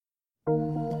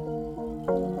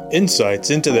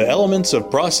Insights into the elements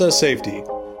of process safety,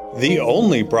 the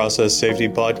only process safety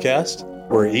podcast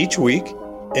where each week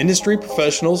industry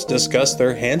professionals discuss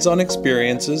their hands-on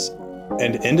experiences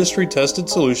and industry-tested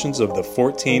solutions of the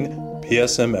 14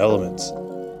 PSM elements.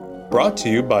 Brought to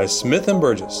you by Smith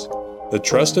Burgess, the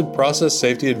trusted process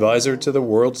safety advisor to the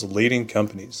world's leading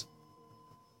companies.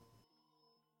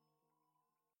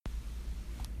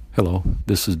 Hello,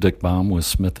 this is Dick Baum with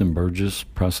Smith Burgess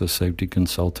Process Safety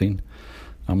Consulting.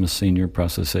 I'm a senior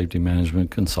process safety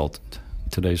management consultant.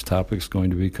 Today's topic is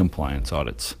going to be compliance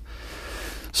audits.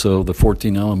 So the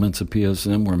 14 elements of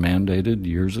PSM were mandated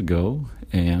years ago,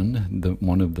 and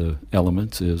one of the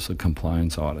elements is a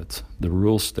compliance audits. The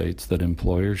rule states that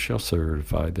employers shall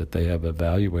certify that they have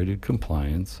evaluated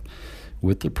compliance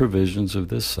with the provisions of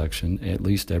this section at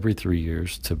least every 3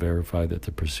 years to verify that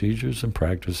the procedures and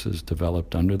practices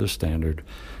developed under the standard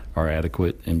are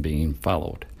adequate and being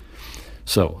followed.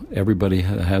 So everybody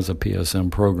has a PSM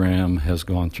program, has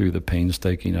gone through the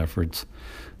painstaking efforts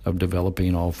of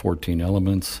developing all 14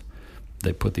 elements.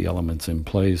 They put the elements in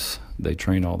place, they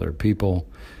train all their people,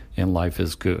 and life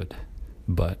is good.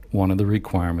 But one of the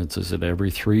requirements is that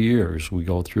every 3 years we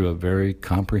go through a very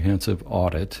comprehensive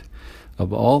audit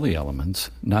of all the elements,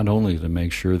 not only to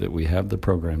make sure that we have the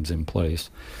programs in place,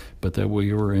 but that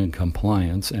we are in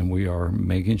compliance and we are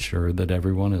making sure that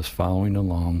everyone is following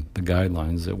along the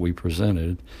guidelines that we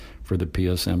presented for the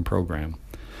PSM program.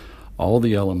 All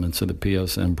the elements of the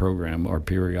PSM program are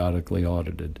periodically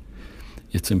audited.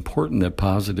 It's important that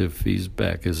positive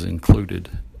feedback is included.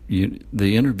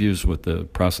 The interviews with the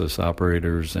process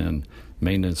operators and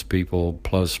maintenance people,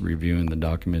 plus reviewing the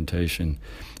documentation,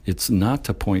 it's not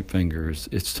to point fingers,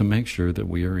 it's to make sure that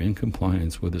we are in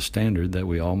compliance with a standard that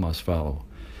we all must follow.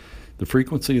 The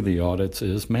frequency of the audits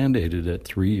is mandated at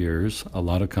 3 years. A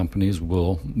lot of companies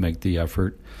will make the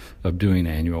effort of doing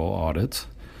annual audits.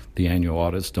 The annual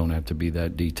audits don't have to be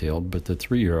that detailed, but the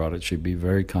 3-year audit should be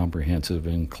very comprehensive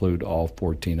and include all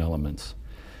 14 elements.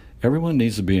 Everyone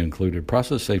needs to be included.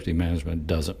 Process safety management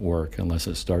doesn't work unless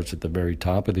it starts at the very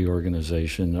top of the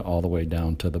organization all the way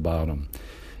down to the bottom.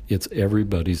 It's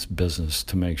everybody's business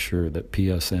to make sure that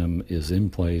PSM is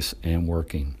in place and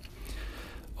working.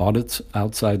 Audits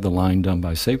outside the line done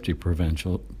by safety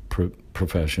professionals,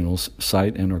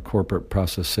 site and or corporate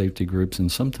process safety groups,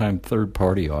 and sometimes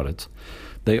third-party audits,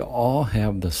 they all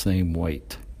have the same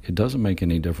weight. It doesn't make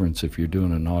any difference if you're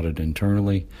doing an audit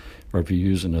internally or if you're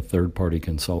using a third-party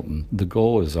consultant. The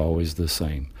goal is always the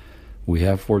same. We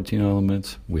have 14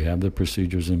 elements. We have the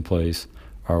procedures in place.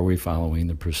 Are we following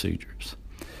the procedures?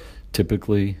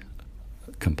 Typically,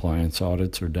 compliance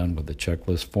audits are done with a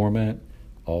checklist format.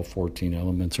 All 14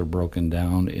 elements are broken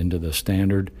down into the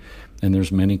standard, and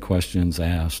there's many questions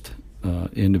asked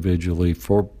individually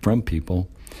from people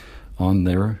on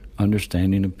their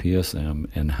understanding of PSM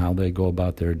and how they go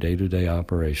about their day-to-day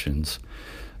operations,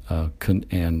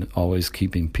 and always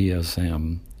keeping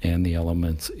PSM and the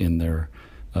elements in their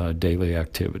daily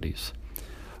activities.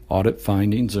 Audit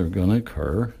findings are going to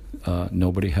occur.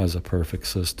 Nobody has a perfect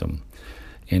system.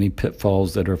 Any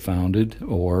pitfalls that are founded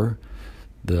or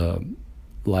the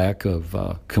lack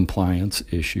of compliance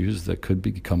issues that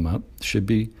could come up should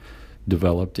be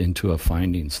developed into a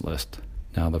findings list.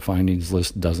 Now, the findings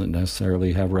list doesn't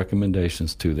necessarily have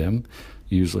recommendations to them.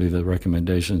 Usually the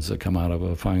recommendations that come out of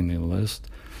a finding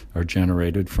list are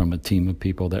generated from a team of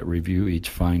people that review each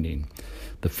finding.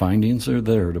 The findings are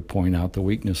there to point out the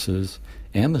weaknesses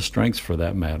and the strengths, for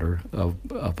that matter, of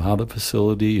how the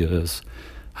facility is,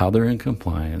 how they're in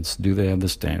compliance, do they have the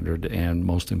standard, and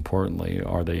most importantly,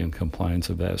 are they in compliance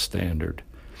of that standard.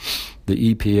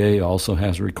 The EPA also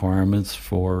has requirements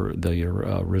for the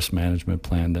risk management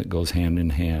plan that goes hand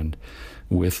in hand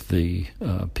with the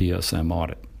PSM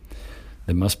audit.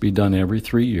 They must be done every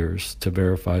 3 years to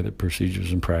verify that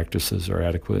procedures and practices are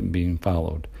adequate and being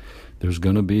followed. There's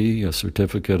going to be a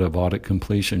certificate of audit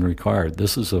completion required.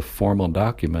 This is a formal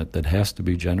document that has to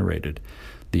be generated.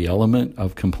 The element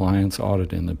of compliance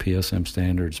audit in the PSM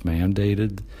standards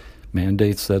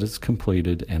mandates that it's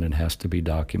completed, and it has to be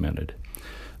documented.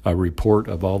 A report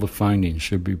of all the findings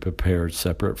should be prepared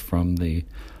separate from the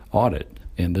audit,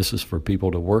 and this is for people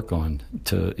to work on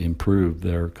to improve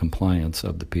their compliance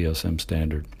of the PSM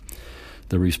standard.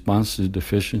 The response to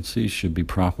deficiencies should be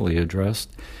properly addressed,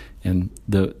 and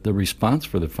the response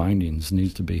for the findings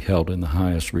needs to be held in the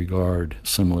highest regard,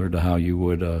 similar to how you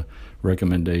would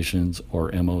recommendations or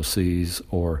MOCs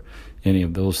or any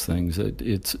of those things.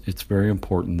 It's very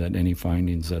important that any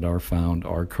findings that are found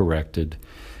are corrected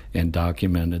and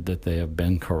documented that they have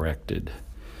been corrected.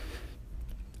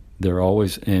 They're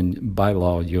always, and by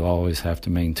law, you always have to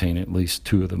maintain at least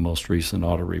 2 of the most recent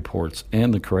audit reports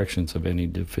and the corrections of any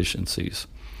deficiencies.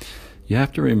 You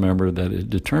have to remember that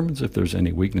it determines if there's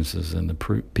any weaknesses in the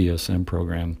PSM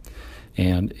program,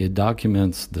 and it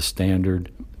documents the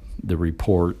standard, the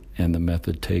report, and the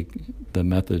method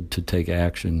to take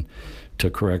action to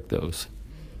correct those.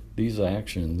 These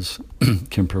actions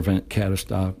can prevent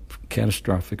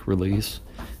catastrophic release,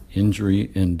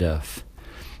 injury, and death.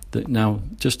 Now,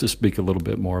 just to speak a little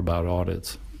bit more about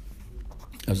audits,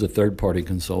 as a third-party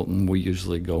consultant, we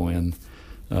usually go in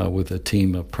with a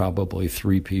team of probably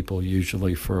 3 people,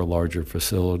 usually for a larger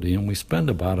facility, and we spend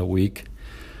about a week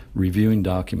reviewing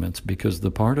documents, because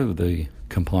the part of the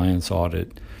compliance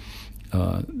audit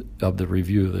of the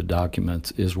review of the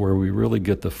documents is where we really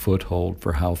get the foothold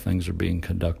for how things are being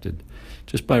conducted.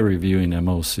 Just by reviewing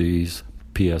MOCs,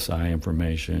 PSI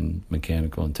information,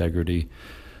 mechanical integrity,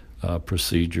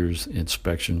 procedures,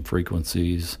 inspection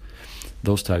frequencies,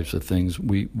 those types of things,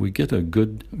 we get a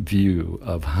good view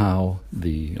of how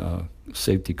the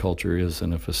safety culture is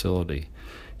in a facility.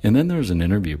 And then there's an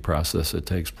interview process that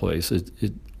takes place.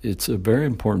 It's a very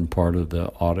important part of the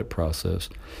audit process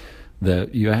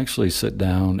that you actually sit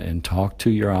down and talk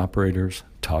to your operators,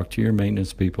 talk to your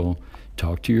maintenance people,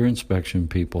 talk to your inspection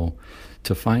people,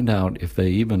 to find out if they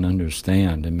even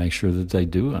understand and make sure that they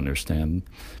do understand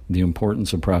the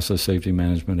importance of process safety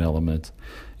management elements,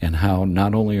 and how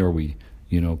not only are we,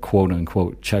 quote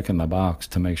unquote, checking the box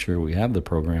to make sure we have the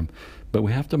program, but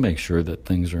we have to make sure that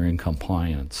things are in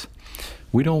compliance.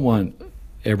 We don't want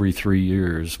every 3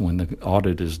 years when the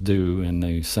audit is due and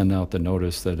they send out the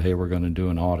notice that, hey, we're going to do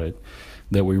an audit,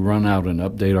 that we run out and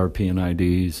update our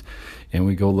P&IDs and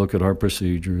we go look at our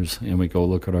procedures and we go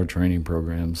look at our training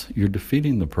programs. You're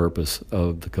defeating the purpose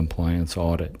of the compliance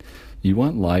audit. You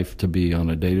want life to be on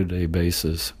a day-to-day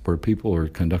basis where people are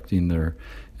conducting their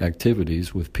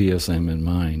activities with PSM in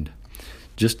mind.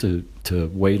 Just to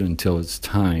wait until it's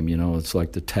time, it's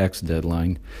like the tax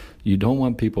deadline. You don't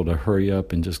want people to hurry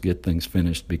up and just get things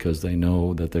finished because they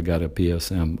know that they got a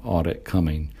PSM audit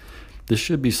coming. This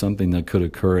should be something that could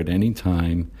occur at any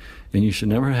time, and you should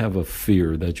never have a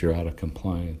fear that you're out of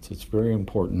compliance. It's very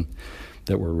important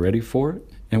that we're ready for it,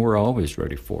 and we're always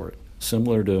ready for it.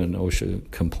 Similar to an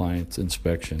OSHA compliance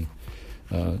inspection,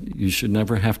 you should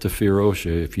never have to fear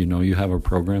OSHA if you know you have a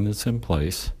program that's in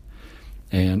place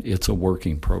and it's a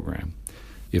working program.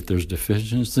 If there's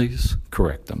deficiencies,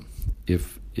 correct them.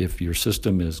 If your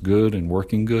system is good and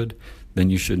working good, then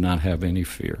you should not have any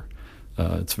fear.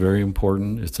 It's very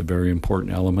important. It's a very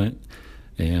important element,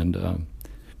 and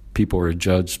people are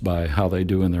judged by how they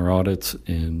do in their audits,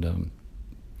 and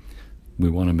we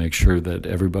want to make sure that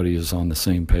everybody is on the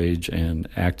same page and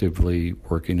actively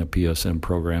working a PSM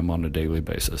program on a daily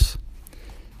basis.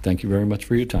 Thank you very much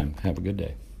for your time. Have a good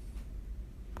day.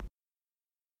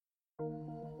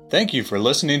 Thank you for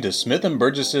listening to Smith &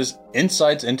 Burgess's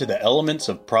Insights into the Elements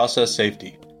of Process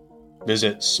Safety.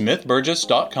 Visit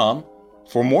smithburgess.com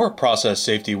for more process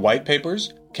safety white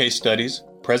papers, case studies,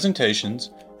 presentations,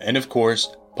 and of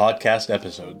course, podcast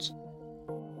episodes.